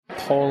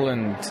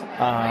Poland.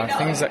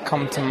 Things that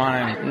come to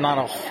mind, not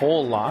a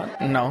whole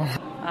lot, no.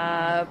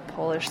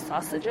 Polish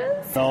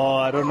sausages? No,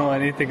 I don't know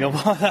anything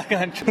about that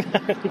country.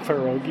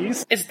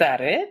 Pierogies? Is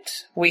that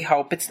it? We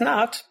hope it's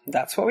not.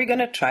 That's what we're going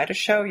to try to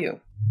show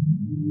you.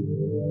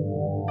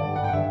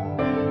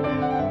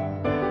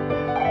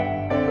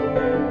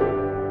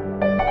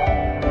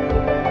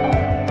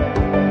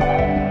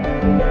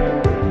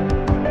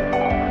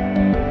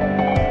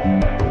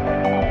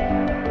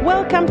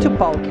 Welcome to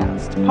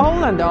Polcast,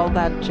 Pole and all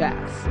that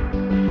jazz.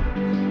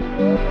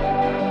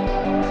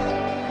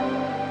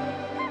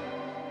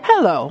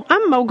 Hello,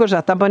 I'm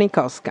Małgorzata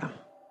Bonikowska.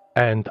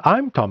 And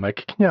I'm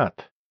Tomek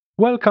Kniat.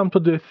 Welcome to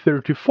the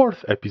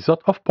 34th episode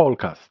of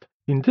Polcast.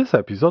 In this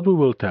episode we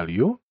will tell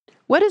you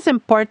what is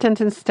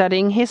important in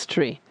studying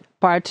history,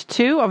 part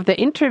 2 of the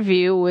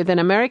interview with an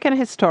American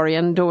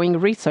historian doing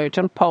research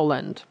on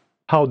Poland.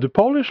 How the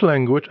Polish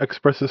language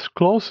expresses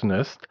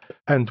closeness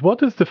and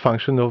what is the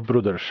function of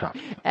Bruderschaft.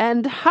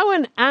 And how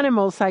an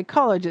animal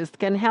psychologist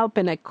can help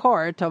in a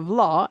court of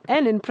law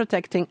and in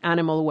protecting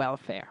animal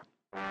welfare.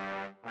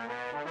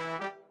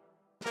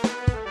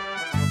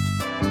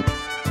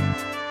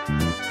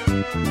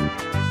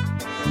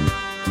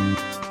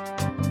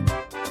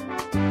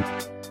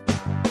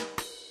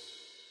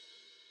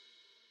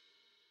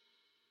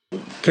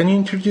 Can you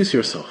introduce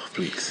yourself,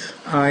 please?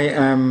 I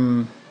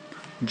am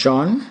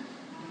John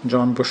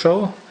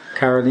Bushell.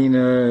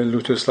 Karolina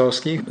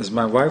Lutoslawski is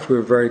my wife.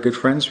 We're very good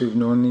friends. We've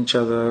known each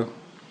other,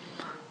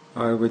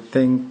 I would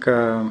think,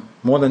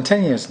 more than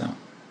 10 years now.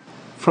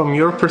 From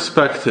your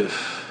perspective,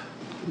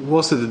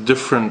 what's it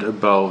different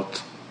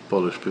about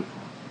Polish people?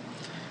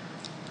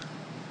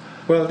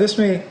 Well, this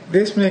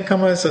may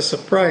come as a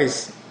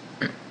surprise,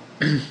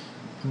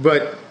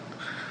 but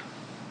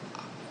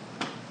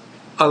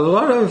a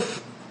lot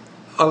of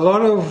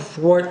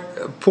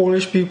what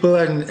Polish people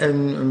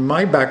and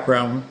my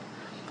background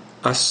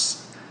are,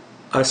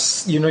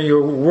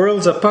 your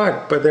worlds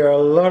apart, but there are a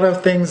lot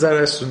of things that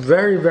are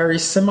very, very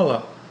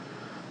similar.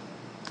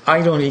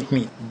 I don't eat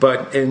meat,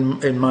 but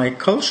in my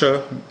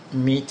culture,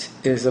 meat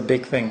is a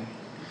big thing.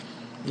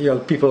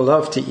 People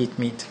love to eat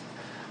meat.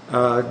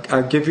 I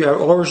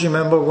always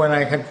remember when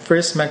I had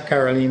first met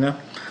Karolina,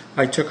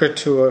 I took her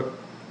to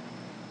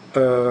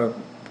a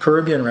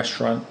Caribbean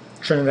restaurant,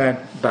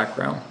 Trinidad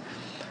background.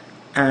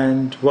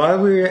 And while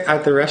we were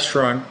at the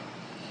restaurant,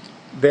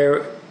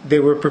 they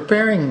were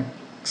preparing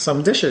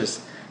some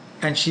dishes,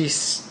 and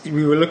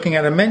we were looking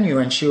at a menu,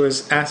 and she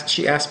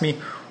asked me,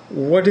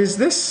 "What is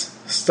this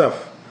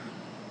stuff?"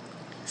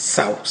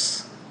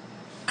 "Souse."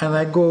 And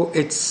I go,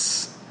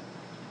 "It's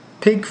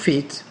pig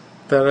feet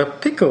that are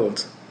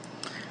pickled."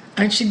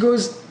 And she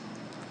goes,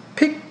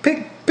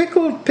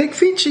 "Pickled pig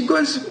feet?" She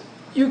goes,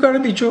 "You gotta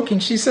be joking."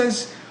 She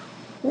says,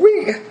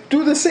 "We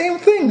do the same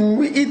thing.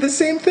 We eat the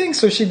same thing."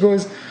 So she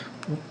goes,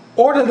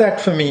 "Order that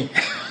for me."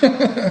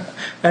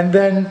 And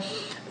then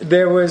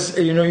there was,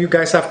 you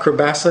guys have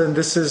kielbasa, and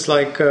this is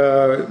like,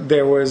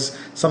 there was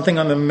something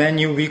on the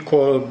menu we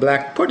call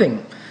black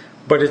pudding.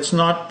 But it's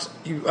not,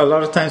 a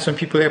lot of times when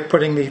people hear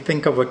pudding, they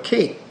think of a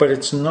cake, but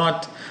it's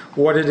not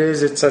what it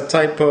is. It's a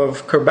type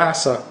of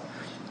kielbasa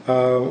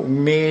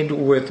made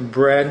with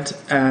bread,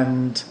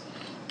 and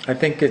I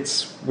think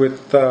it's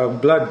with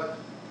blood.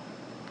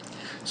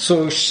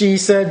 So she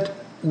said,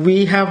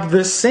 "We have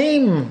the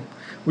same.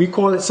 We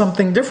call it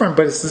something different,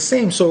 but it's the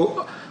same."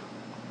 So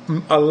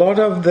a lot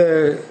of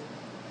the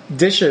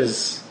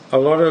dishes, a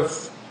lot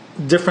of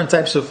different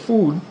types of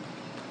food,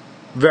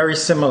 very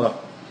similar.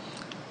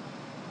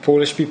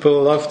 Polish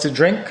people love to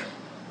drink.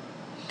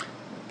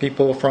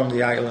 People from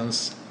the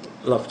islands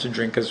love to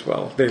drink as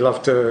well. They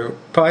love to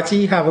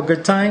party, have a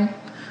good time.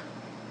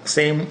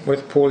 Same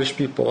with Polish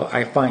people,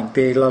 I find.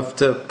 They love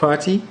to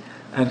party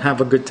and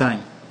have a good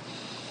time.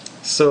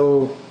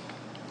 So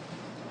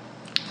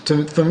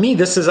for me,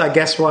 this is, I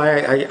guess, why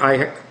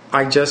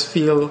I just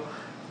feel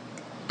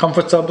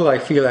comfortable. I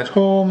feel at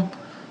home,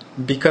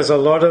 because a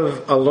lot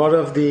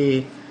of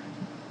the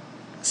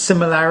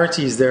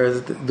similarities there,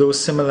 those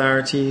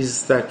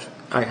similarities that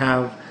I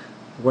have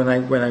when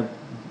I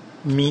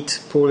meet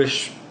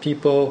Polish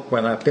people,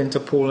 when I've been to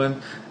Poland,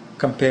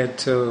 compared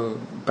to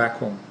back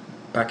home,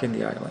 back in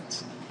the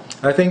islands.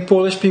 I think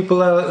Polish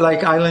people are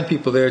like island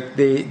people.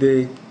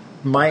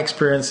 My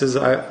experiences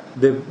are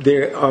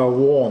they are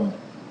warm.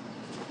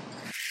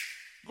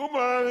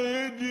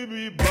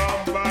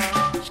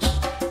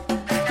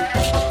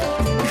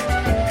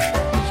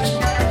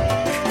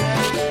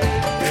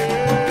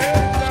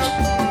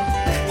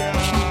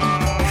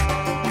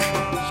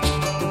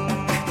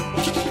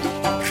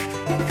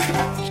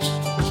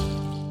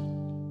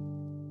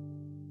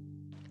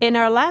 In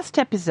our last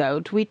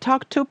episode, we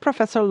talked to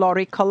Professor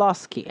Lori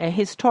Kolosky, a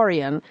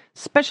historian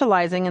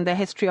specializing in the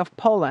history of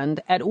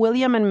Poland at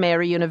William and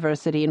Mary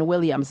University in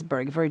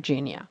Williamsburg,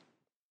 Virginia.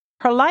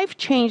 Her life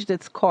changed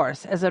its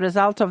course as a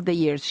result of the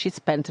years she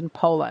spent in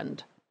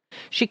Poland.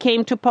 She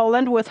came to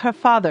Poland with her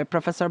father,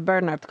 Professor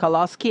Bernard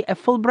Kolosky, a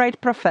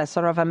Fulbright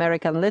professor of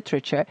American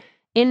literature,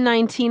 in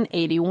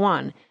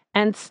 1981,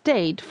 and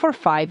stayed for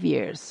 5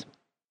 years.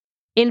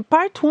 In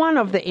part 1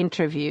 of the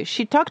interview,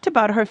 she talked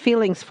about her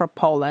feelings for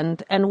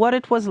Poland and what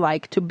it was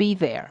like to be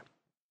there.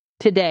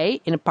 Today,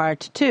 in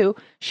part 2,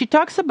 she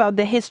talks about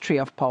the history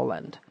of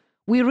Poland.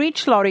 We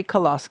reached Lori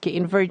Kolosky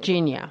in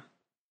Virginia.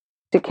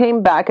 You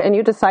came back and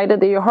you decided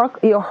that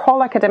your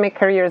whole academic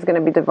career is going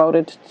to be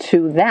devoted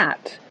to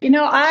that. You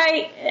know,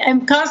 I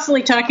am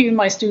constantly talking to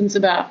my students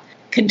about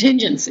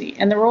contingency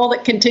and the role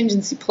that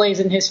contingency plays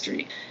in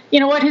history. You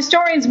know, what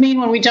historians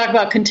mean when we talk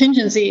about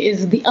contingency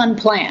is the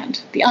unplanned,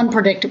 the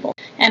unpredictable,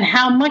 and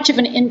how much of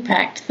an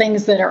impact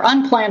things that are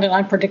unplanned and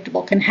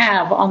unpredictable can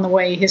have on the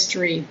way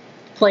history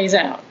plays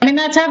out. I mean,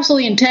 that's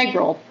absolutely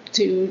integral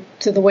to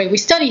the way we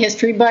study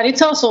history, but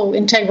it's also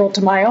integral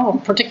to my own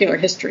particular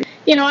history.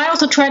 You know, I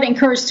also try to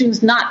encourage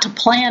students not to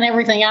plan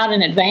everything out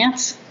in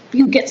advance.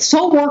 You get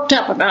so worked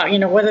up about, you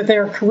know, whether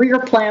their career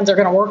plans are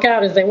going to work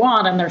out as they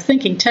want, and they're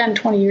thinking 10,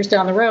 20 years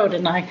down the road,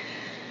 and I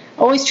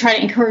always try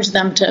to encourage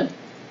them to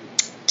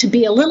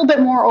be a little bit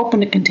more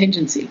open to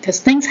contingency, because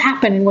things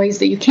happen in ways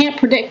that you can't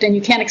predict and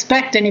you can't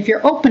expect, and if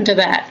you're open to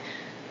that,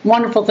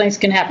 wonderful things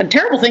can happen.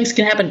 Terrible things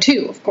can happen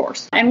too, of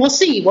course. And we'll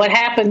see what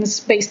happens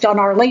based on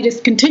our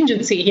latest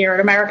contingency here in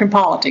American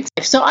politics.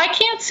 So I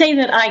can't say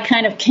that I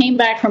kind of came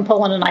back from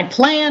Poland and I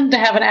planned to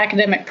have an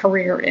academic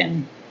career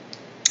in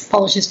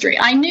Polish history.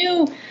 I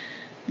knew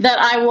that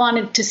I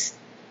wanted to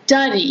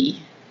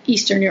study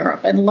Eastern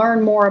Europe and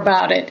learn more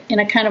about it in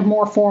a kind of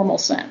more formal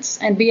sense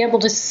and be able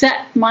to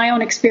set my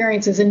own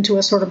experiences into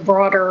a sort of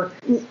broader,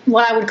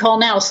 what I would call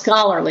now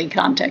scholarly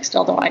context,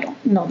 although I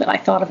don't know that I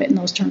thought of it in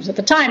those terms at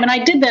the time. And I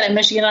did that at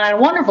Michigan, and I had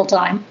a wonderful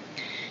time.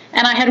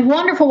 And I had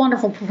wonderful,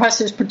 wonderful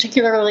professors,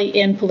 particularly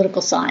in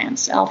political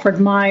science, Alfred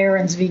Meyer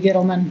and Zvi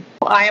Gittelman.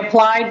 I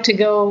applied to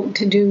go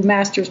to do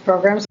master's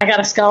programs. I got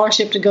a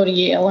scholarship to go to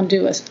Yale and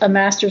do a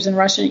master's in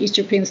Russian and East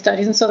European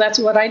studies, and so that's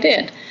what I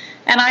did.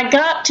 And I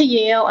got to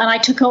Yale, and I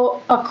took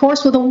a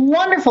course with a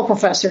wonderful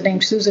professor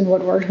named Susan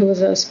Woodward, who was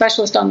a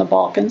specialist on the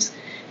Balkans.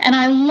 And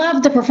I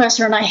loved the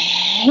professor, and I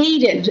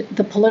hated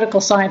the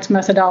political science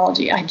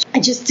methodology. I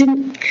just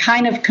didn't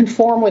kind of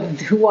conform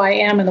with who I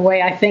am and the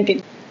way I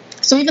think.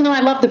 So even though I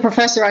loved the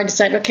professor, I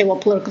decided, okay, well,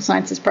 political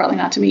science is probably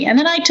not to me. And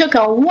then I took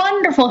a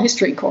wonderful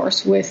history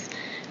course with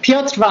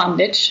Piotr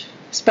Wandyć,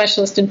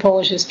 specialist in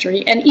Polish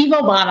history, and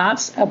Ivo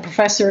Banac, a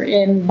professor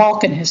in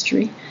Balkan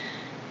history,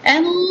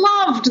 and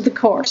loved the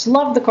course.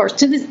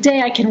 To this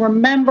day, I can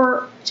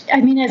remember,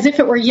 I mean, as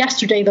if it were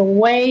yesterday, the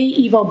way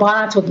Ivo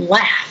Banac would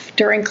laugh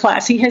during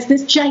class. He has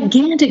this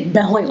gigantic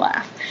belly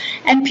laugh.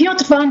 And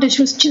Piotr Wandyć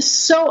was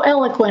just so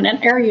eloquent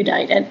and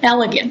erudite and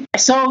elegant.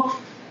 So,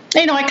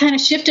 you know, I kind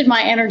of shifted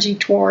my energy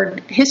toward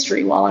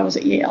history while I was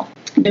at Yale,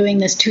 doing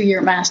this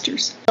 2-year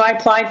master's. So I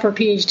applied for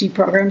PhD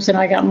programs, and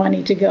I got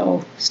money to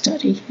go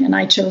study, and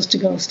I chose to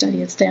go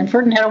study at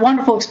Stanford and had a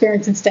wonderful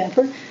experience in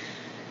Stanford.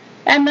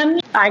 And then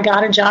I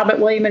got a job at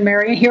William &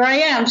 Mary, and here I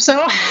am.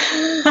 So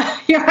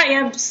here I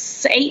am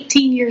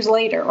 18 years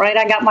later, right?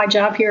 I got my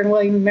job here in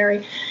William & Mary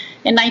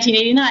in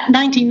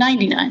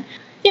 1999.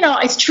 You know,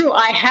 it's true,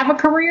 I have a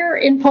career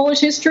in Polish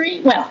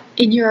history, well,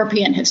 in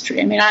European history.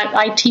 I mean,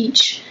 I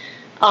teach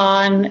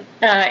on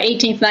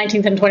 18th,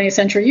 19th, and 20th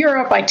century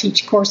Europe. I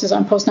teach courses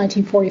on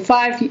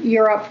post-1945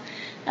 Europe.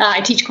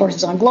 I teach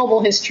courses on global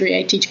history.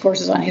 I teach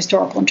courses on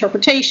historical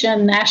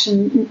interpretation,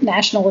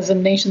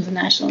 nationalism, nations and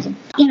nationalism.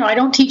 You know, I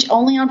don't teach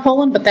only on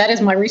Poland, but that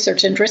is my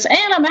research interest.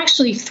 And I'm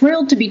actually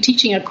thrilled to be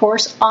teaching a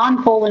course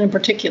on Poland in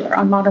particular,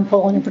 on modern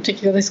Poland in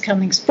particular, this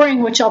coming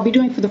spring, which I'll be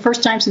doing for the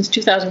first time since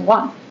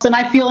 2001. And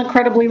I feel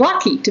incredibly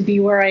lucky to be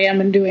where I am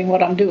and doing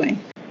what I'm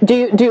doing.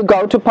 Do you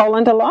go to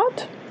Poland a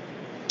lot?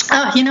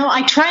 You know,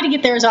 I try to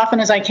get there as often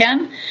as I can.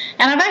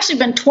 And I've actually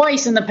been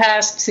twice in the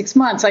past 6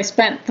 months. I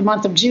spent the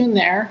month of June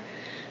there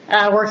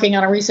working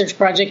on a research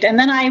project. And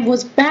then I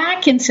was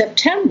back in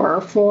September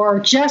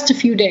for just a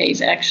few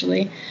days,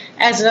 actually,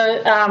 as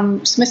a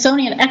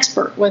Smithsonian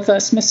expert with a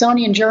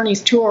Smithsonian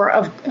Journeys tour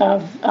of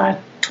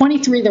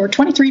 23. There were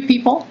 23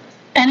 people.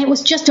 And it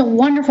was just a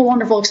wonderful,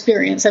 wonderful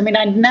experience. I mean,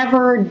 I'd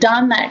never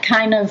done that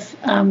kind of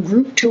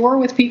group tour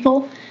with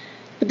people.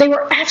 But they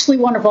were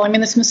absolutely wonderful. I mean,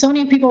 the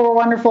Smithsonian people were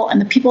wonderful,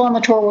 and the people on the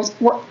tour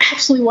were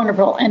absolutely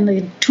wonderful. And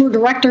the tour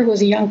director, who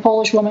was a young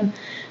Polish woman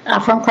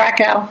from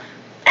Krakow,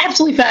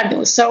 absolutely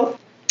fabulous. So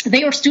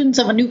they were students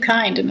of a new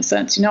kind, in a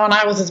sense, you know, and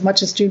I was as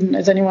much a student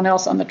as anyone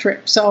else on the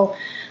trip. So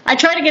I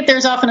try to get there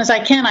as often as I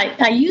can.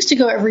 I used to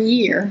go every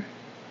year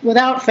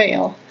without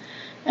fail.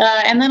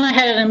 And then I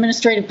had an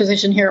administrative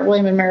position here at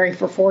William & Mary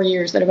for 4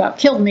 years that about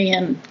killed me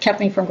and kept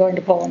me from going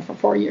to Poland for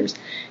 4 years.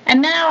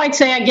 And now I'd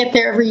say I get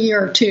there every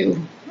year or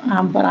two.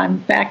 But I'm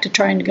back to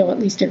trying to go at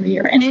least every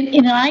year. And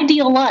in an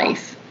ideal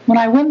life, when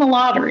I win the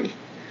lottery,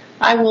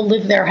 I will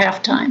live there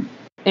half time.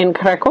 In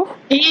Krakow?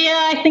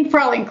 Yeah, I think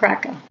probably in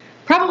Krakow.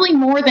 Probably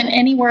more than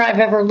anywhere I've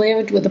ever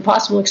lived, with the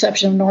possible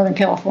exception of Northern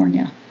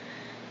California.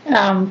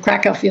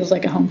 Krakow feels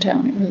like a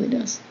hometown. It really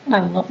does. I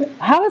love it.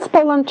 How has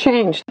Poland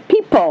changed?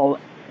 People,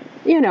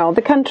 you know,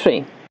 the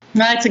country.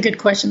 That's a good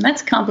question.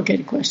 That's a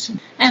complicated question.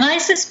 And I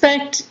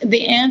suspect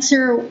the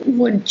answer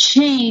would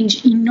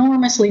change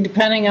enormously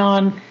depending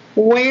on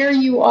where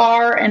you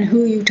are and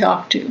who you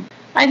talk to.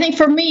 I think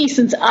for me,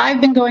 since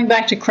I've been going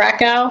back to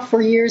Krakow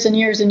for years and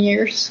years and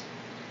years,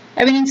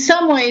 I mean, in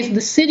some ways,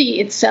 the city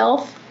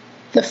itself,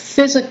 the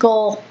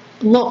physical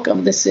look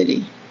of the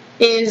city,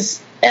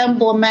 is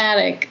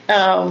emblematic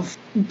of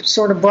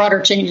sort of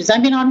broader changes. I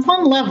mean, on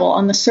one level,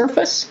 on the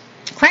surface,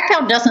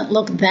 Krakow doesn't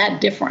look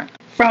that different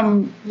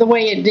from the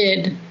way it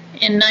did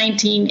in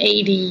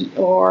 1980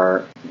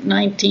 or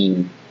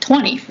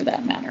 1920, for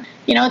that matter.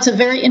 You know, it's a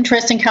very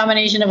interesting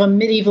combination of a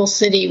medieval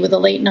city with a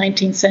late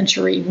 19th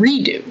century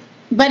redo.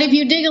 But if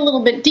you dig a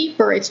little bit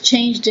deeper, it's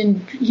changed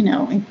in, you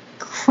know,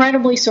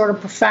 incredibly sort of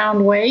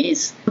profound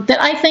ways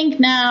that I think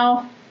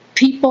now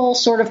people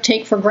sort of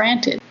take for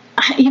granted.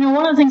 You know,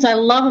 one of the things I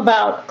love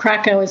about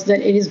Krakow is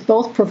that it is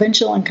both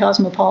provincial and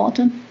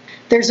cosmopolitan.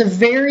 There's a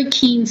very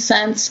keen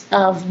sense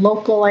of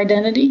local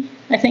identity,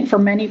 I think, for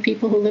many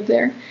people who live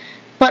there,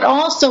 but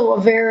also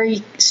a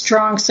very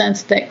strong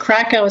sense that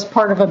Krakow is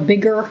part of a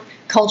bigger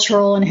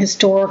cultural and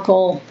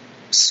historical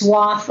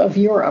swath of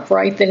Europe,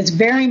 right? That it's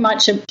very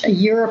much a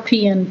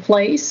European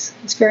place.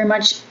 It's very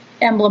much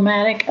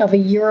emblematic of a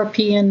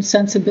European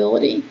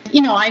sensibility.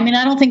 You know, I mean,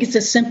 I don't think it's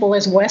as simple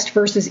as West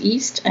versus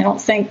East.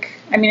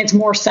 I mean, it's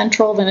more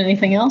central than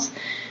anything else,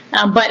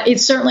 but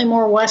it's certainly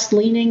more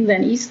West-leaning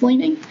than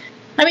East-leaning.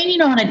 I mean, you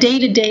know, on a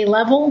day-to-day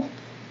level,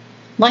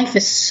 life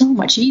is so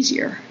much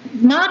easier,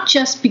 not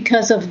just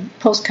because of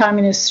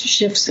post-communist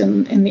shifts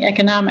in the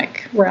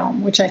economic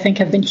realm, which I think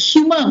have been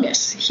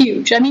humongous,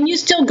 huge. I mean, you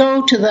still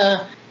go to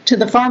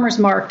the farmer's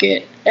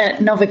market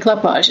at Novi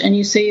Klepaj, and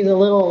you see the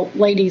little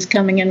ladies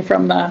coming in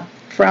from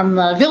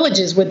the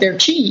villages with their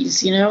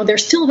cheese. You know, they're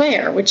still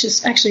there, which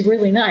is actually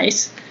really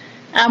nice.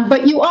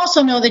 But you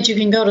also know that you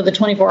can go to the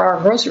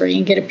 24-hour grocery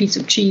and get a piece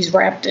of cheese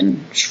wrapped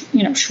in,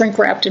 you know, shrink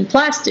wrapped in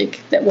plastic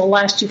that will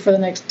last you for the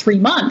next 3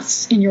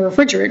 months in your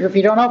refrigerator if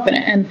you don't open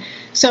it. And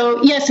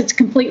so, yes, it's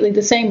completely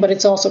the same, but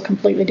it's also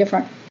completely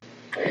different.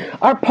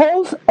 Are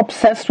Poles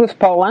obsessed with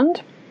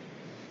Poland?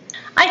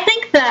 I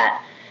think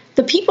that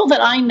the people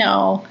that I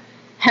know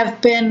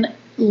have been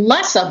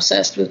less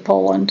obsessed with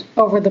Poland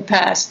over the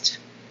past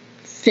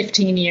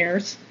 15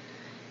 years.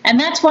 And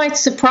that's why it's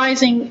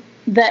surprising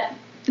that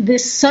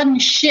this sudden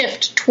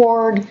shift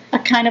toward a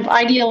kind of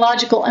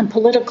ideological and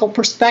political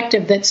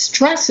perspective that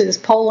stresses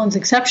Poland's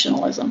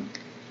exceptionalism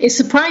is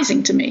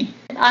surprising to me.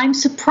 I'm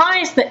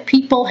surprised that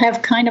people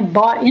have kind of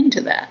bought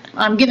into that.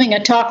 I'm giving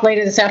a talk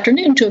later this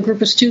afternoon to a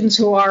group of students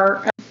who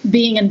are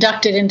being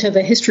inducted into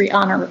the History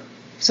Honor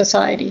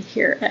Society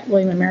here at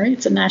William & Mary.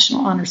 It's a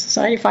National Honor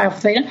Society, Phi Alpha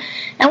Theta.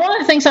 And one of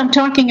the things I'm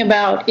talking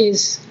about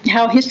is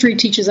how history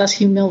teaches us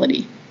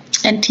humility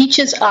and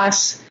teaches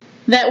us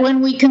that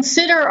when we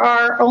consider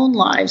our own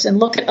lives and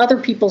look at other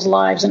people's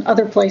lives in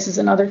other places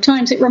and other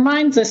times, it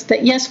reminds us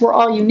that, yes, we're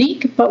all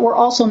unique, but we're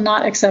also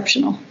not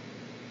exceptional.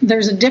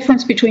 There's a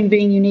difference between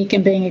being unique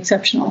and being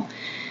exceptional.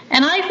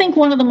 And I think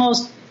one of the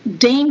most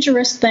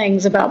dangerous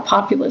things about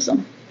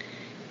populism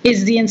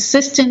is the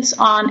insistence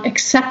on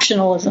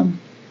exceptionalism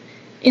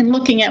in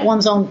looking at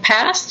one's own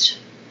past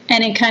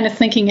and in kind of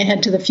thinking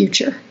ahead to the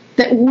future.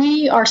 That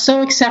we are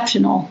so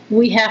exceptional,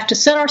 we have to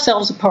set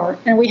ourselves apart,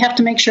 and we have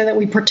to make sure that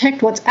we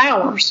protect what's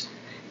ours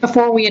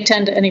before we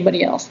attend to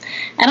anybody else.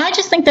 And I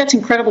just think that's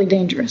incredibly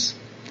dangerous.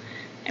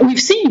 And we've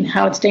seen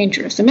how it's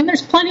dangerous. I mean,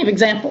 there's plenty of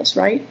examples,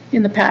 right,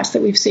 in the past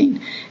that we've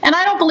seen. And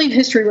I don't believe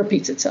history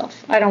repeats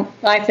itself.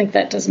 I think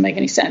that doesn't make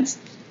any sense.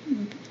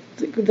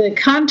 The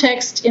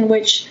context in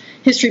which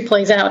history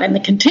plays out and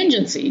the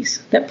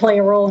contingencies that play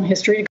a role in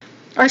history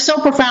are so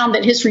profound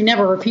that history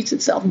never repeats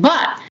itself.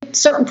 But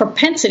certain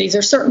propensities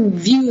or certain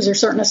views or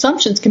certain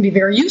assumptions can be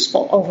very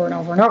useful over and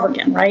over and over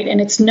again, right?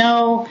 And it's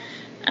no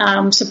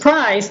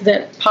surprise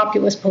that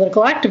populist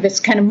political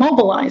activists kind of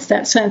mobilize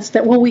that sense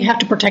that, well, we have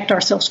to protect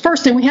ourselves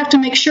first, and we have to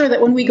make sure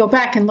that when we go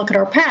back and look at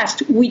our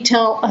past, we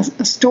tell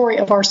a story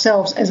of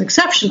ourselves as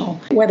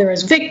exceptional, whether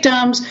as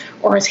victims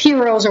or as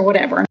heroes or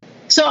whatever.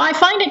 So I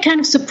find it kind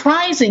of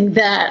surprising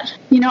that,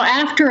 you know,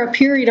 after a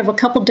period of a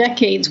couple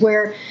decades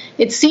where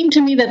it seemed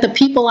to me that the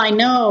people I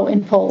know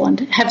in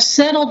Poland have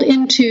settled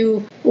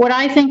into what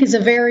I think is a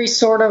very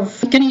sort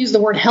of, I'm going to use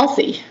the word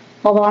healthy,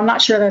 although I'm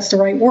not sure that's the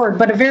right word,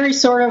 but a very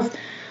sort of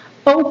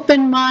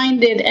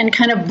open-minded and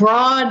kind of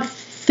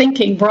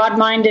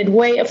broad-minded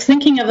way of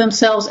thinking of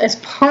themselves as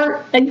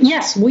part, and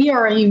yes, we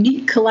are a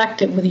unique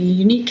collective with a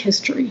unique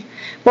history,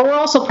 but we're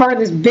also part of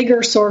this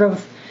bigger sort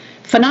of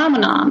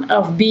phenomenon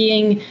of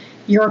being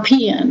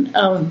European,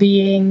 of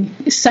being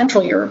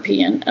Central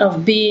European,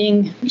 of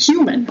being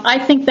human. I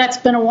think that's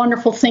been a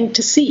wonderful thing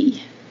to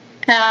see.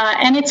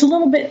 And it's a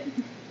little bit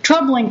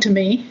troubling to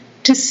me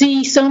to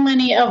see so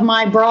many of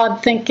my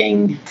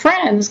broad-thinking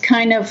friends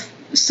kind of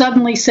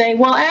suddenly say,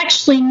 well,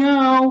 actually,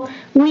 no,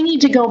 we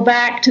need to go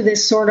back to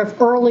this sort of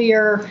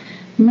earlier,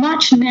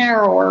 much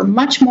narrower,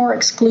 much more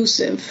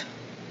exclusive,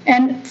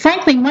 and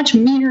frankly, much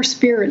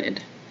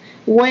meaner-spirited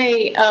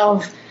way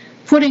of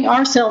putting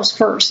ourselves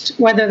first,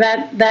 whether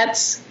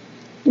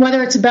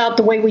it's about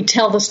the way we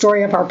tell the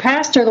story of our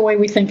past or the way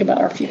we think about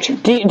our future.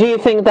 Do you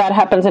think that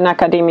happens in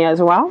academia as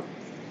well?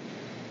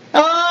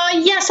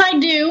 Yes, I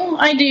do.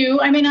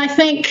 I mean, I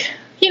think,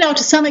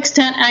 to some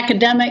extent,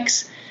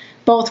 academics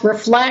both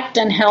reflect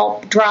and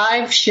help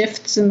drive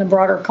shifts in the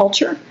broader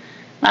culture.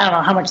 I don't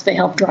know how much they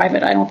help drive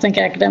it. I don't think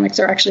academics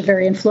are actually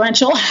very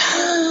influential.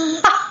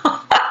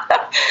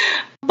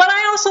 But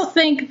I also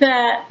think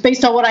that,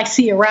 based on what I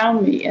see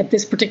around me at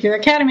this particular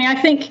academy, I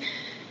think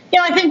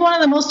one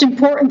of the most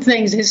important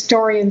things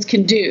historians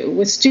can do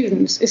with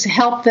students is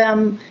help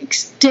them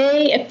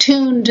stay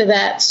attuned to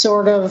that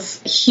sort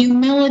of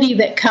humility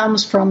that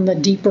comes from the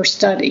deeper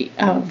study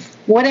of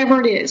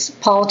whatever it is,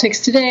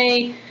 politics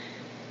today,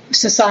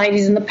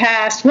 societies in the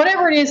past,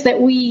 whatever it is that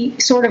we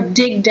sort of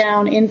dig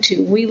down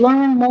into. We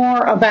learn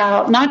more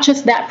about not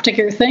just that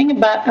particular thing,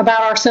 but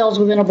about ourselves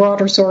within a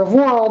broader sort of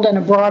world and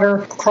a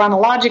broader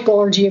chronological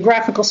or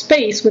geographical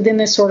space within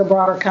this sort of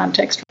broader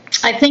context.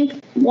 I think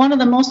one of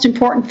the most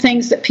important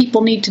things that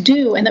people need to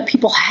do, and that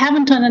people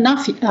haven't done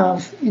enough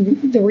of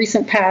in the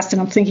recent past, and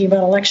I'm thinking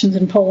about elections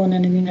in Poland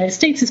and in the United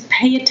States, is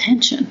pay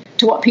attention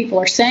to what people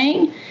are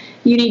saying.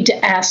 You need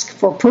to ask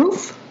for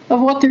proof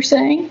of what they're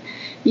saying.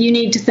 You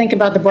need to think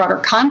about the broader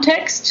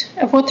context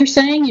of what they're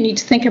saying. You need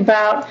to think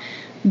about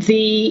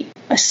the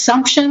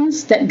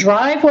assumptions that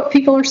drive what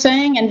people are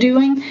saying and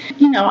doing.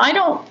 I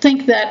don't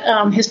think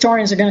that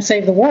historians are going to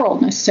save the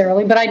world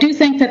necessarily, but I do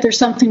think that there's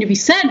something to be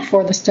said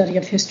for the study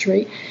of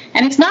history.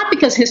 And it's not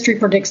because history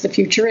predicts the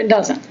future. It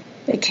doesn't.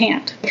 They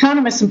can't.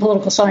 Economists and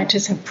political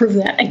scientists have proved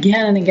that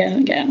again and again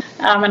and again.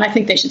 And I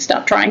think they should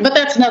stop trying. But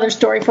that's another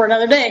story for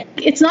another day.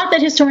 It's not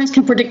that historians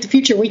can predict the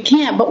future. We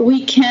can't. But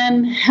we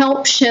can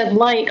help shed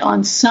light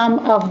on some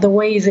of the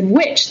ways in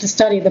which the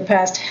study of the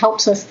past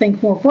helps us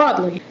think more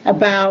broadly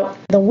about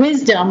the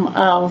wisdom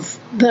of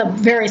the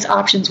various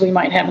options we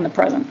might have in the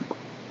present.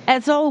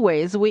 As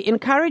always, we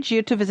encourage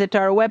you to visit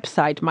our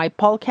website,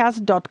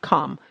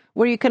 mypolcast.com,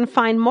 where you can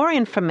find more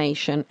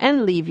information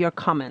and leave your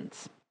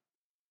comments.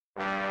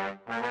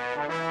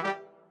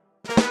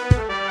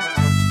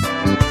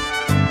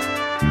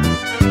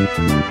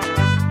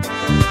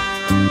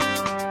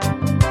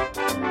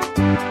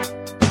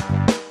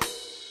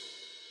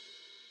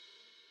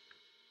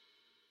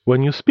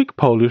 When you speak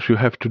Polish, you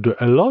have to do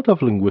a lot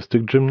of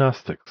linguistic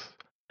gymnastics.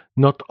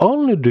 Not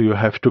only do you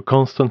have to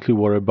constantly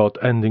worry about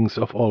endings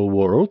of all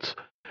words,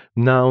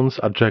 nouns,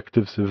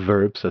 adjectives,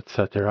 verbs,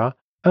 etc.,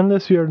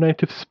 unless you are a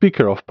native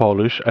speaker of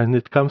Polish and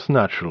it comes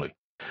naturally,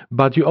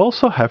 but you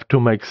also have to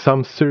make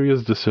some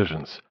serious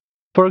decisions.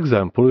 For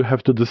example, you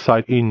have to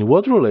decide in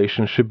what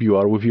relationship you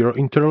are with your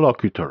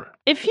interlocutor.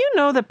 If you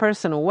know the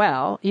person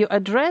well, you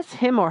address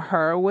him or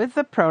her with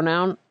the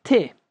pronoun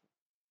ty.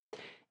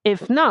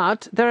 If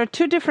not, there are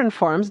two different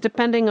forms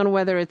depending on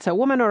whether it's a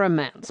woman or a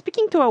man.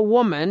 Speaking to a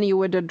woman, you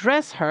would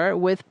address her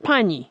with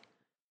pani,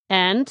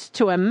 and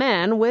to a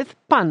man with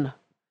pan.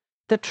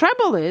 The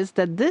trouble is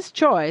that this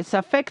choice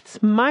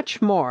affects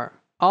much more.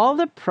 All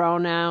the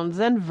pronouns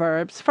and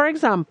verbs, for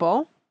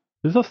example,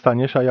 Ty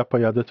zostaniesz, a ja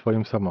pojadę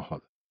twoim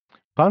samochodem.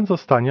 Pan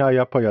zostanie, a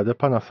ja pojadę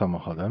pana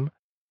samochodem.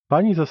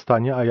 Pani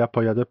zostanie, a ja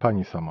pojadę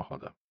pani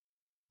samochodem.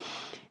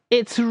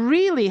 It's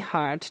really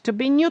hard to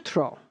be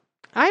neutral.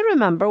 I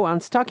remember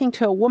once talking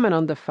to a woman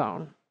on the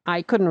phone.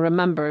 I couldn't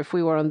remember if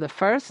we were on the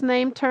first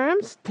name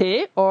terms,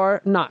 ty,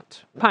 or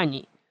not,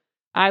 pani.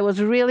 I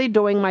was really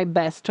doing my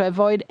best to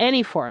avoid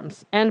any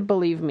forms, and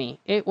believe me,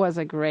 it was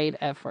a great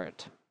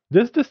effort.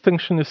 This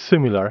distinction is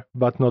similar,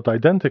 but not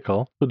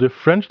identical, to the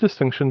French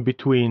distinction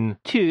between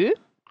tu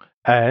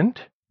and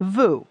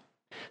vous.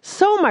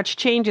 So much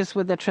changes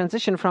with the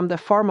transition from the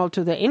formal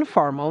to the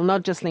informal,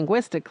 not just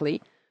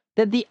linguistically,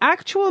 that the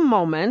actual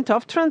moment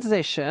of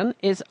transition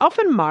is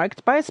often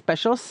marked by a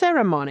special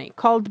ceremony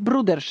called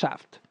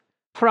Bruderschaft,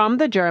 from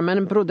the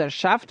German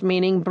Bruderschaft,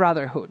 meaning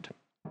brotherhood.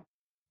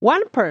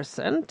 One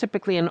person,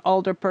 typically an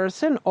older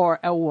person or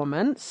a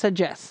woman,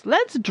 suggests,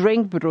 let's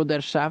drink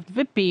Bruderschaft,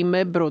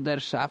 wypijmy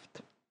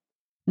Bruderschaft.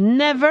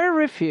 Never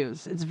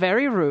refuse, it's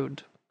very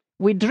rude.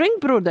 We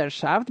drink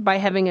Bruderschaft by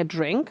having a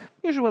drink,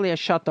 usually a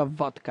shot of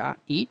vodka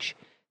each,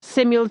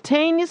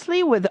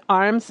 simultaneously with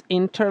arms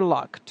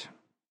interlocked.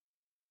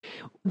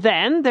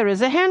 Then there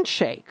is a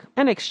handshake,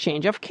 an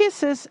exchange of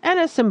kisses, and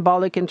a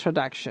symbolic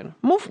introduction.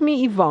 Mów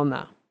mi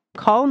Iwona.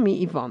 Call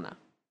me Iwona.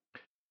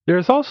 There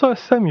is also a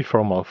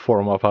semi-formal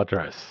form of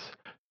address.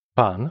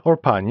 Pan or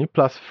pani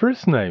plus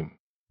first name.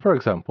 For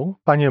example,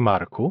 Panie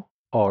Marku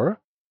or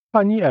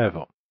Pani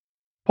Ewo.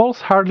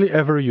 Poles hardly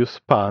ever use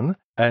pan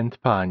and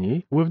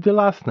pani with the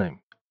last name,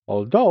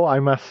 although I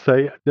must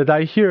say that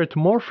I hear it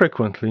more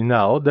frequently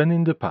now than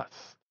in the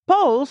past.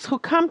 Poles who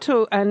come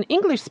to an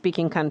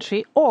English-speaking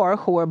country or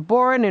who were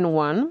born in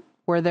one,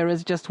 where there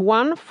is just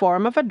one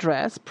form of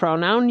address,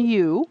 pronoun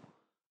you,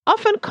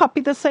 often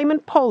copy the same in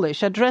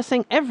Polish,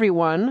 addressing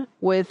everyone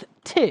with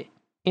ty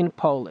in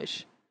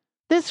Polish.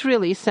 This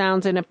really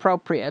sounds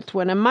inappropriate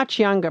when a much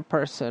younger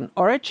person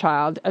or a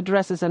child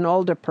addresses an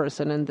older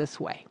person in this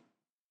way.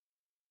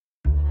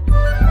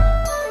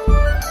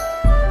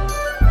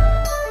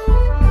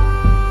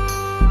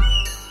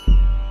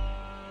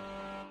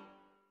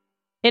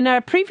 In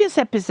our previous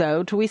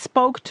episode, we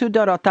spoke to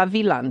Dorota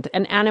Wieland,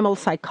 an animal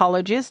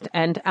psychologist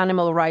and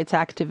animal rights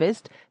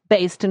activist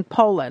based in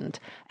Poland,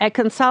 a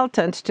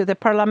consultant to the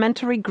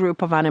parliamentary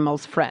group of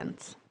Animals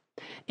Friends.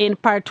 In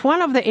part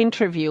 1 of the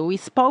interview, we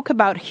spoke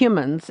about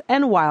humans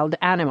and wild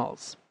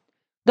animals.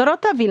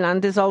 Dorota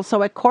Wieland is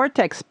also a court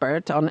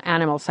expert on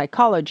animal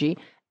psychology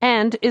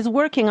and is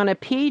working on a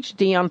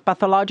PhD on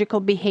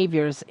pathological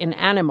behaviors in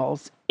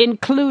animals,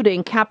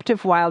 including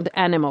captive wild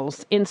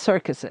animals in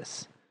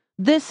circuses.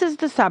 This is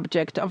the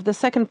subject of the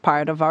second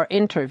part of our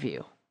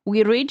interview.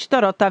 We reached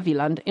Dorota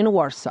Wieland in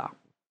Warsaw.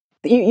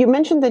 You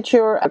mentioned that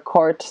you're a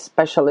court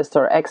specialist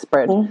or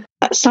expert.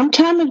 Some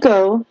time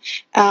ago,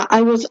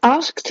 I was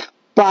asked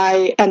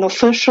by an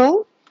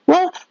official,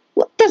 well,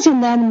 what does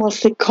an animal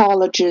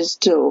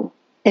psychologist do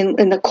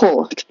in the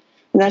court?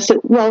 And I said,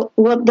 well,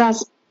 what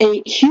does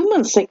a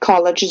human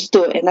psychologist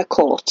do in a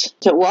court?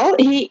 So, well,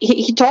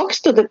 he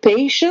talks to the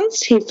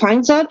patients, he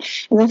finds out,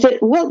 and I said,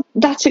 well,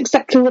 that's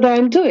exactly what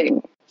I'm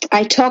doing.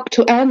 I talk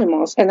to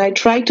animals and I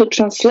try to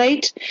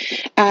translate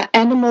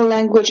animal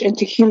language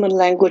into human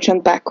language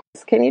and back.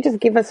 Can you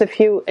just give us a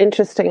few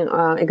interesting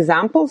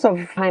examples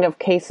of kind of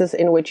cases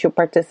in which you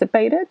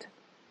participated?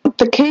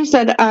 The case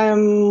that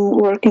I'm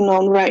working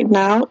on right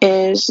now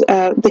is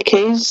the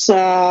case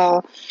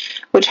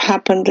which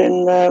happened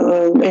in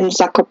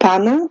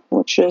Zakopane,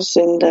 which is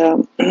in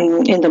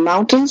the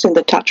mountains, in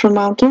the Tatra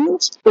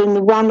Mountains.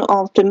 In one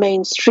of the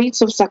main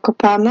streets of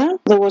Zakopane,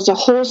 there was a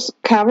horse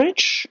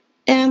carriage.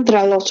 And there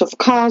are lots of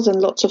cars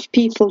and lots of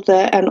people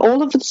there. And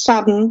all of a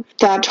sudden,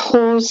 that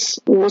horse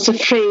was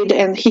afraid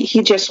and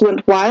he just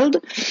went wild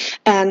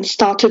and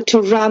started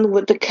to run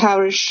with the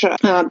carriage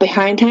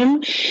behind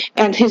him.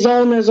 And his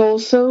owners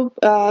also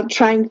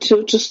trying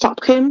to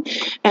stop him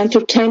and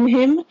to tame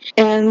him.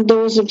 And there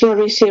was a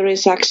very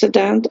serious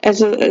accident.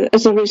 As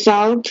a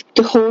result,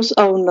 the horse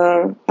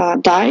owner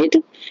died.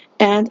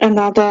 And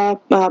another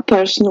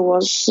person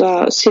was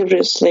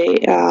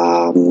seriously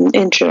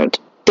injured.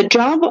 The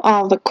job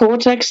of a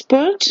court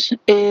expert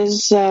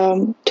is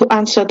to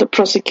answer the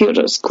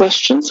prosecutor's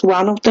questions,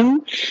 one of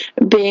them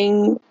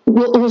being,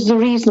 what was the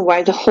reason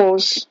why the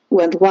horse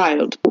went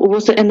wild?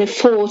 Was there any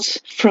fault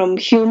from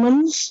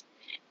humans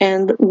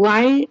and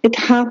why it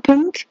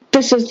happened?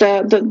 This is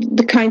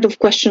the kind of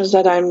questions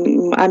that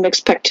I'm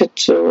expected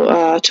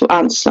to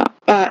answer.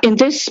 In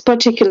this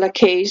particular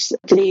case,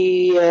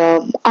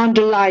 the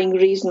underlying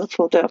reason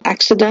for the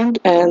accident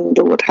and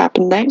what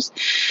happened next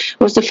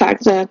was the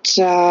fact that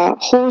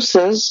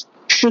horses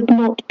should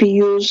not be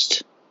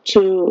used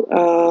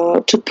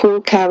to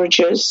pull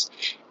carriages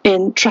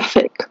in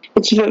traffic.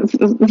 It's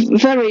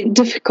very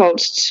difficult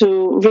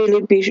to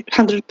really be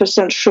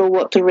 100% sure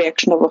what the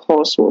reaction of a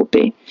horse will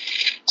be.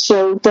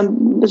 So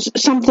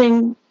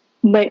something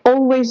may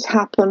always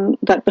happen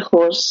that the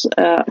horse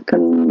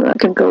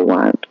can go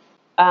wild.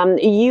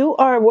 You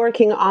are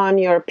working on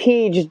your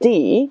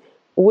PhD,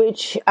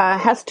 which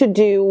has to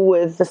do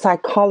with the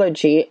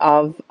psychology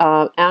of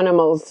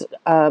animals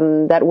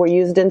that were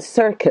used in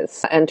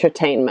circus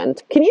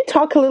entertainment. Can you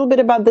talk a little bit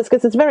about this?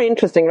 Because it's very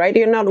interesting, right?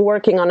 You're not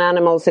working on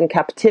animals in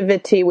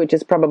captivity, which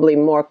is probably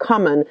more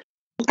common.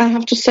 I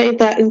have to say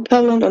that in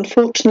Poland,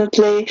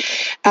 unfortunately,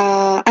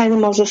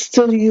 animals are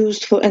still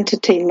used for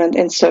entertainment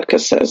in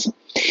circuses.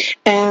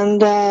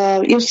 And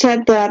you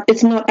said that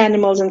it's not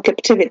animals in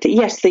captivity.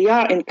 Yes, they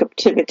are in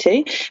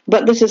captivity,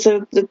 but this is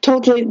a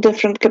totally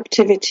different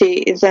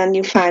captivity than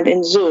you find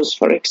in zoos,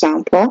 for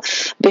example,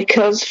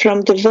 because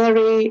from the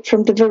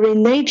very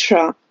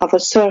nature of a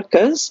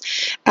circus,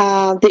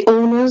 the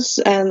owners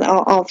and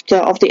of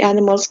the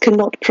animals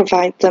cannot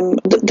provide them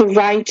the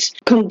right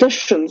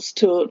conditions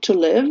to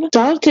live.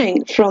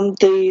 Starting from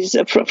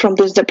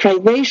this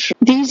deprivation,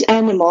 these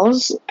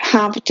animals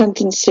have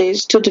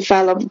tendencies to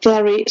develop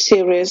very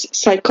serious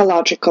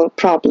psychological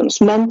problems,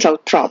 mental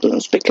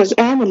problems, because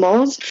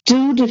animals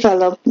do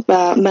develop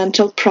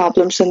mental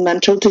problems and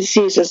mental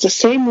diseases the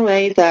same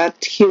way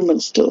that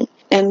humans do.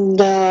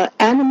 And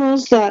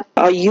animals that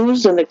are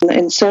used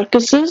in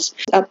circuses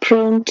are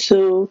prone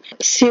to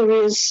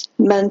serious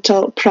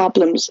mental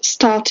problems,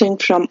 starting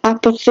from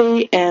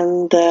apathy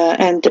and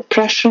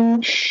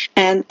depression,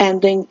 and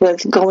ending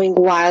with going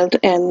wild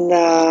and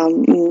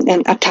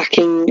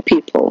attacking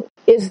people.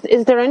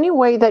 Is there any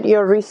way that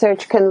your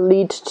research can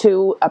lead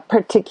to a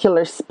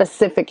particular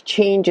specific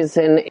changes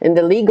in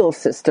the legal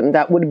system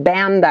that would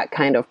ban that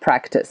kind of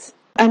practice?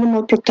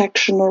 Animal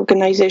protection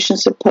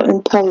organizations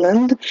in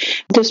Poland,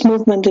 this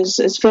movement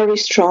is very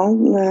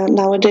strong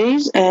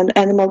nowadays, and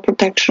animal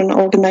protection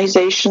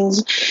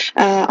organizations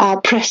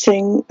are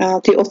pressing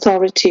the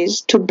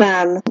authorities to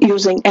ban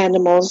using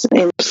animals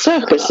in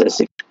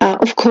circuses.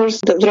 Of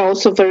course, there are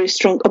also very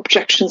strong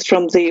objections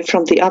from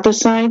the other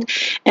side,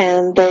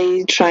 and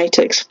they try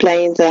to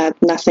explain that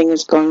nothing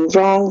is going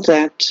wrong,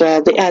 that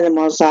the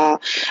animals are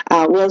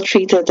well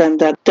treated and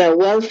that their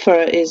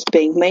welfare is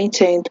being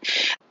maintained.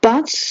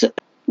 But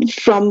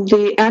from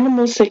the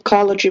animal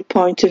psychology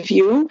point of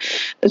view,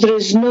 there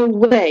is no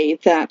way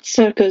that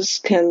circus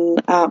can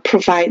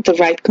provide the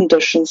right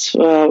conditions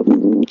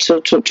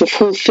to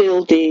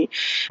fulfill the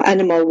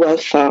animal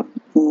welfare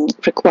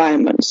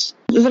requirements.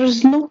 There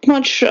is not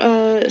much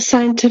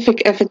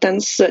scientific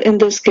evidence in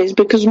this case,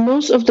 because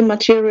most of the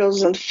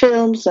materials and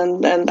films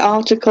and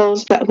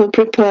articles that were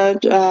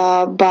prepared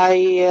by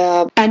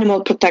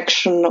animal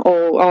protection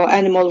or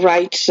animal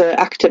rights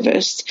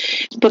activists,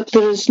 but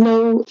there is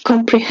no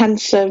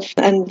comprehensive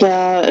and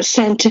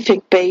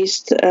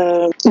scientific-based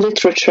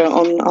literature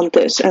on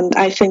this, and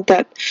I think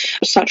that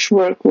such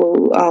work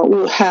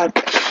will help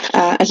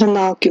as an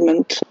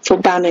argument for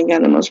banning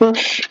animals. Well,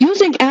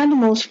 using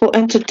animals for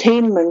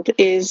entertainment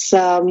is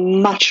a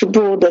much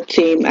broader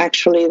theme,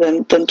 actually,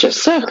 than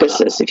just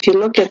circuses. If you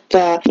look at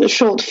the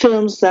short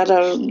films that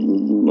are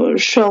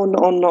shown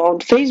on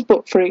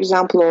Facebook, for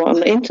example, or on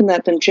the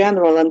internet in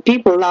general, and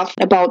people laugh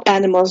about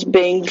animals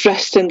being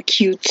dressed in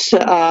cute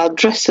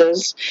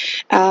dresses,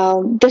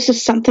 this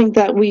is something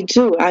that we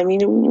do. I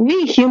mean,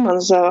 we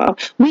humans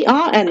we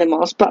are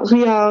animals, but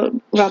we are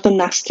rather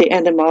nasty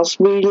animals.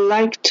 We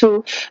like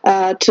to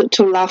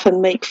laugh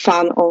and make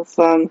fun of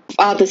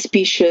other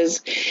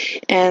species,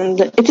 and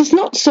it is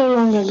not so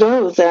long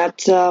ago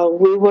that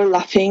we were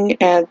laughing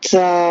at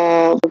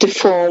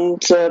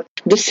deformed,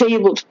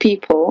 disabled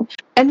people,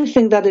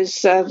 anything that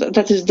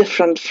is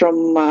different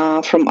from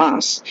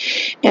us,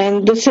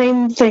 and the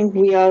same thing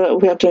we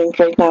are doing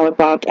right now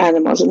about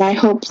animals. And I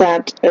hope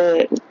that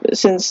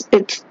since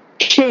it's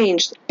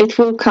changed, it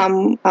will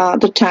come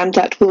the time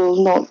that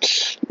will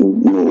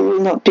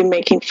not be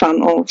making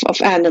fun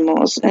of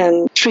animals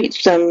and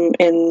treat them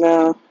in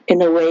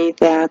a way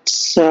that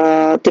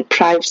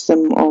deprives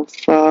them of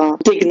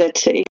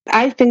dignity.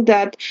 I think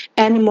that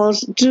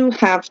animals do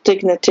have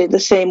dignity the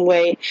same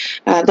way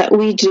that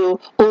we do,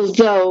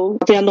 although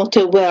they are not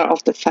aware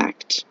of the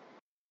fact.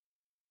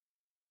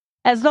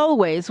 As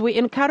always, we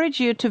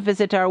encourage you to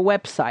visit our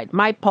website,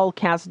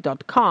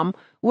 mypolcast.com,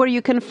 where you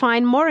can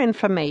find more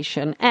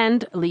information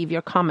and leave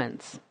your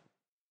comments.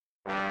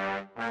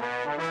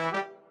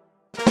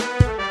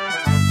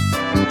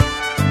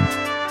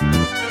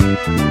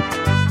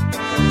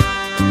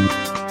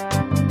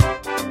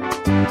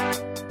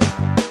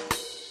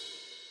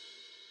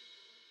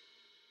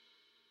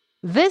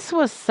 This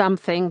was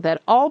something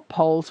that all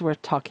Poles were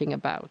talking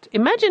about.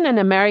 Imagine an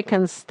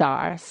American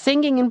star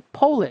singing in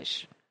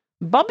Polish.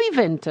 Bobby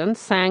Vinton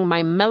sang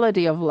My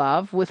Melody of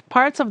Love with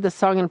parts of the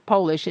song in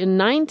Polish in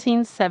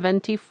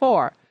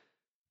 1974,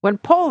 when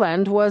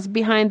Poland was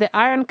behind the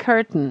Iron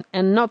Curtain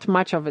and not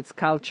much of its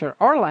culture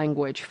or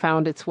language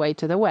found its way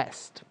to the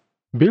West.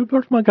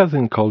 Billboard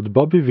magazine called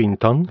Bobby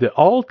Vinton the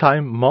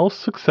all-time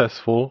most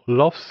successful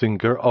love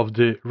singer of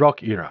the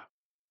rock era.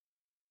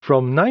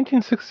 From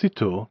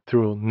 1962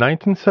 through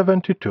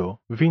 1972,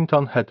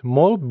 Vinton had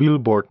more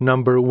Billboard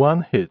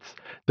 #1 hits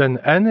than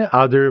any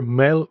other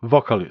male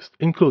vocalist,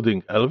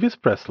 including Elvis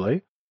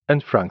Presley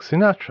and Frank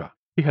Sinatra.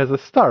 He has a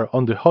star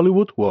on the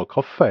Hollywood Walk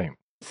of Fame.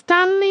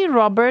 Stanley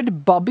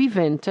Robert Bobby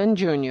Vinton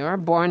Jr.,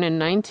 born in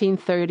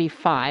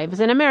 1935, is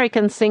an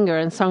American singer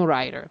and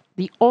songwriter,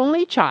 the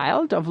only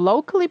child of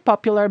locally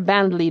popular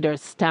bandleader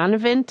Stan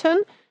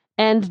Vinton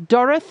and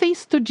Dorothy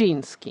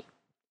Studziński.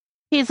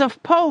 He is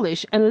of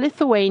Polish and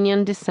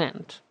Lithuanian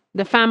descent.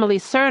 The family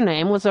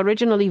surname was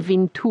originally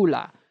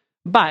Vintula,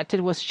 but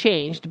it was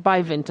changed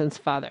by Vinton's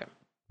father.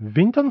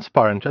 Vinton's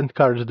parents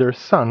encouraged their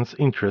son's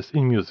interest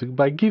in music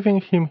by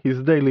giving him his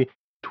daily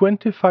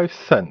 25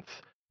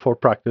 cents for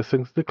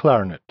practicing the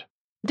clarinet.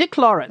 Dick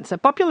Lawrence, a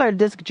popular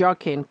disc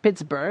jockey in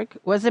Pittsburgh,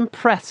 was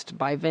impressed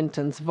by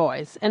Vinton's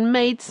voice and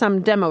made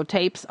some demo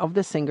tapes of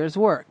the singer's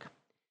work.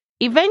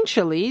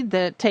 Eventually,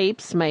 the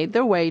tapes made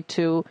their way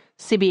to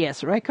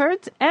CBS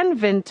Records, and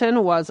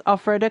Vinton was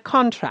offered a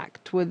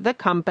contract with the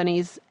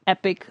company's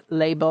Epic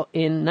label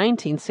in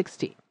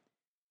 1960.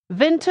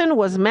 Vinton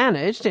was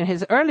managed in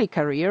his early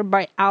career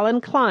by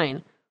Alan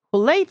Klein, who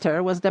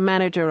later was the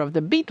manager of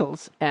the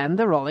Beatles and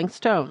the Rolling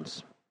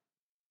Stones.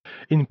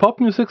 In pop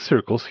music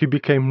circles, he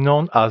became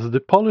known as the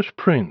Polish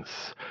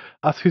Prince,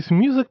 as his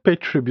music paid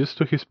tributes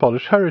to his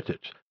Polish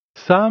heritage.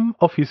 Some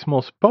of his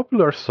most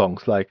popular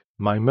songs, like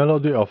My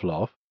Melody of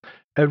Love,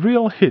 a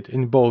real hit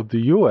in both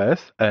the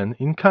US and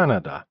in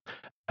Canada,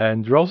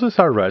 and Roses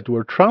Are Red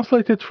were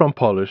translated from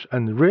Polish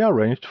and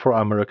rearranged for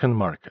American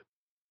market.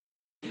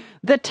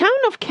 The town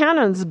of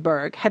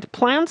Canonsburg had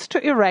plans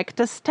to erect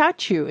a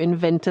statue in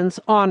Vinton's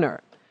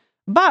honor,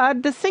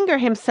 but the singer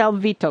himself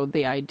vetoed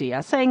the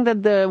idea, saying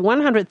that the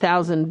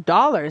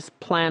 $100,000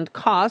 planned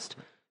cost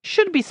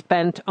should be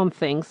spent on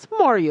things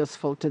more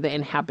useful to the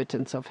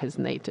inhabitants of his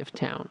native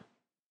town.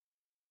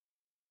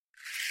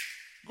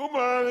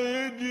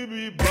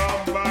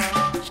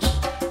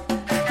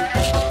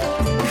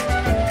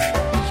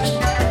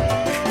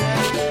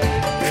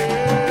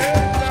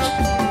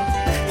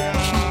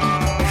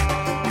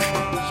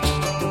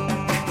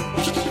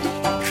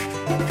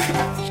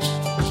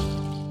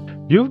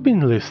 You've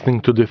been listening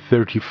to the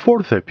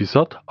 34th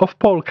episode of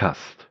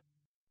Polcast.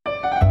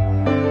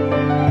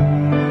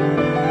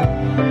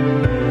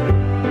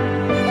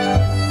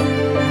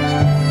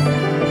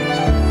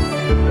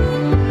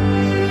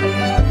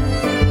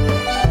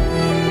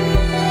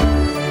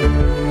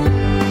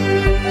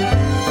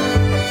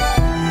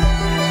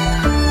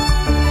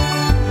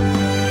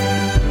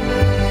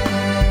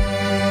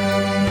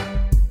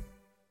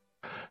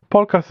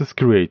 Polcast is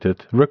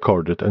created,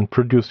 recorded and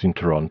produced in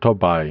Toronto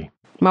by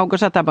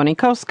Małgorzata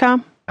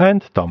Bonikowska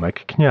and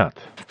Tomek Kniat.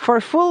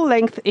 For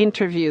full-length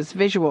interviews,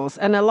 visuals,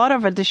 and a lot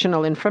of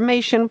additional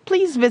information,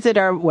 please visit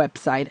our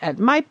website at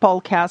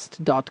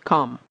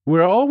mypolcast.com. We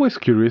are always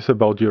curious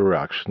about your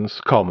reactions,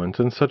 comments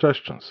and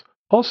suggestions.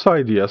 Also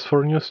ideas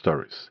for new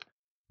stories.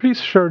 Please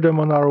share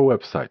them on our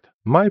website,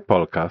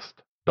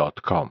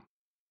 mypolcast.com.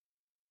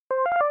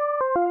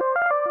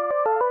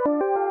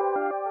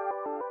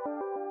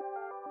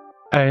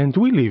 And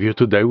we leave you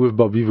today with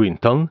Bobby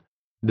Winton,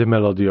 The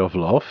Melody of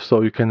Love,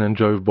 so you can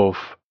enjoy both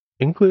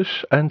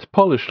English and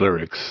Polish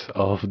lyrics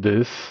of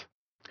this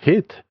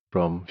hit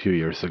from a few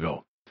years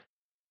ago.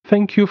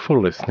 Thank you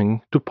for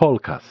listening to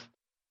Polcast.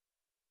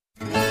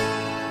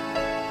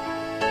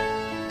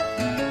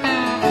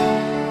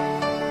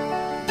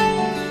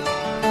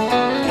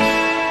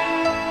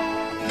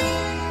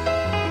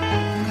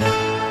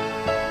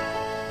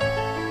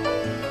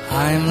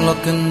 I'm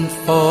looking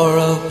for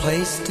a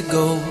place to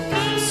go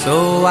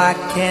so I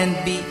can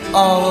be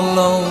all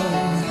alone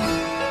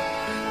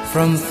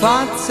from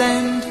thoughts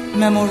and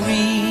memories,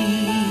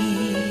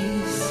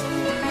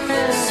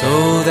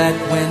 so that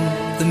when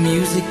the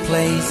music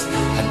plays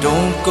I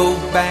don't go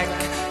back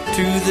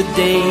to the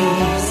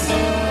days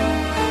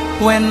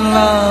when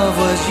love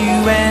was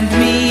you and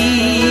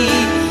me.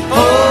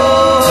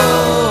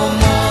 Oh,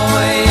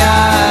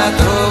 moja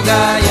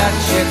droga, ja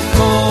cię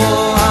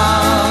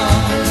kocham,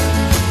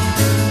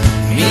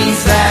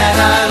 means that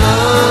I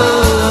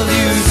love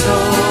you so.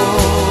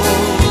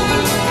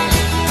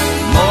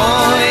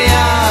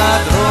 Moja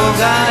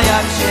droga, ja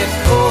cię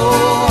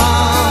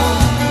kocham,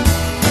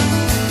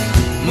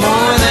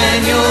 more than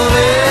you'll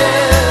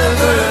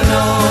ever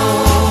know.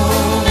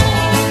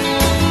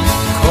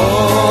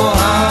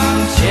 Kocham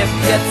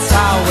ciebie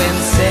całym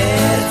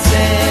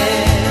sercem,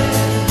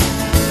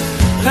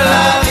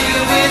 love you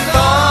with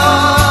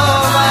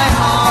all my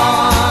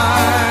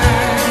heart.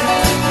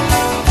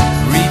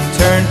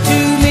 Return to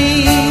me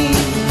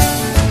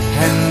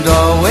and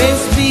always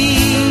be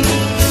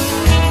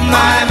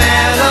my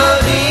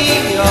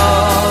melody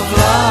of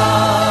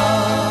love.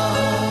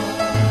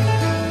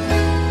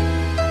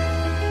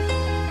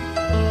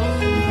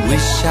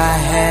 Wish I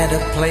had a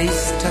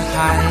place to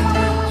hide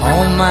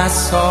all my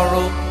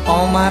sorrow,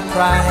 all my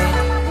pride.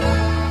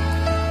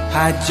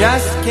 I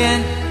just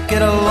can't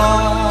get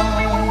along,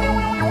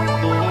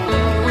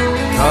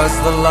 'cause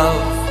the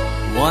love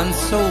once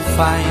so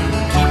fine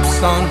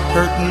keeps on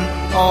hurting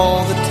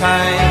all the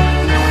time.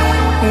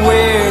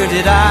 Where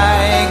did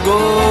I go